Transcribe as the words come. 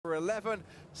11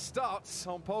 starts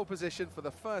on pole position for the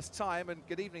first time. And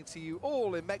good evening to you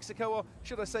all in Mexico, or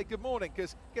should I say good morning,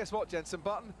 because guess what, Jenson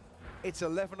Button? It's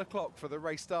 11 o'clock for the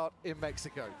race start in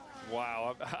Mexico.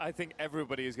 Wow, I think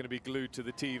everybody is going to be glued to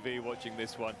the TV watching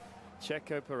this one.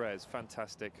 Checo Perez,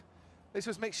 fantastic. This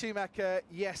was Mick Schumacher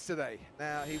yesterday.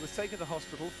 Now, he was taken to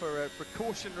hospital for a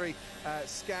precautionary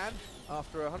scan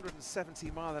after a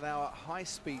 170-mile-an-hour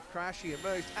high-speed crash. He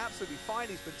emerged absolutely fine.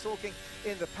 He's been talking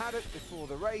in the paddock before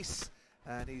the race,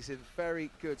 and he's in very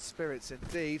good spirits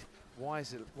indeed.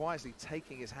 Wisely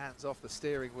taking his hands off the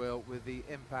steering wheel with the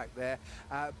impact there.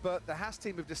 But the Haas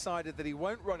team have decided that he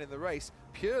won't run in the race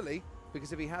purely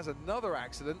because if he has another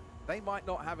accident, they might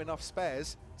not have enough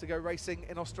spares to go racing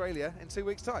in Australia in 2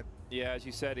 weeks' time. Yeah, as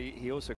you said, he also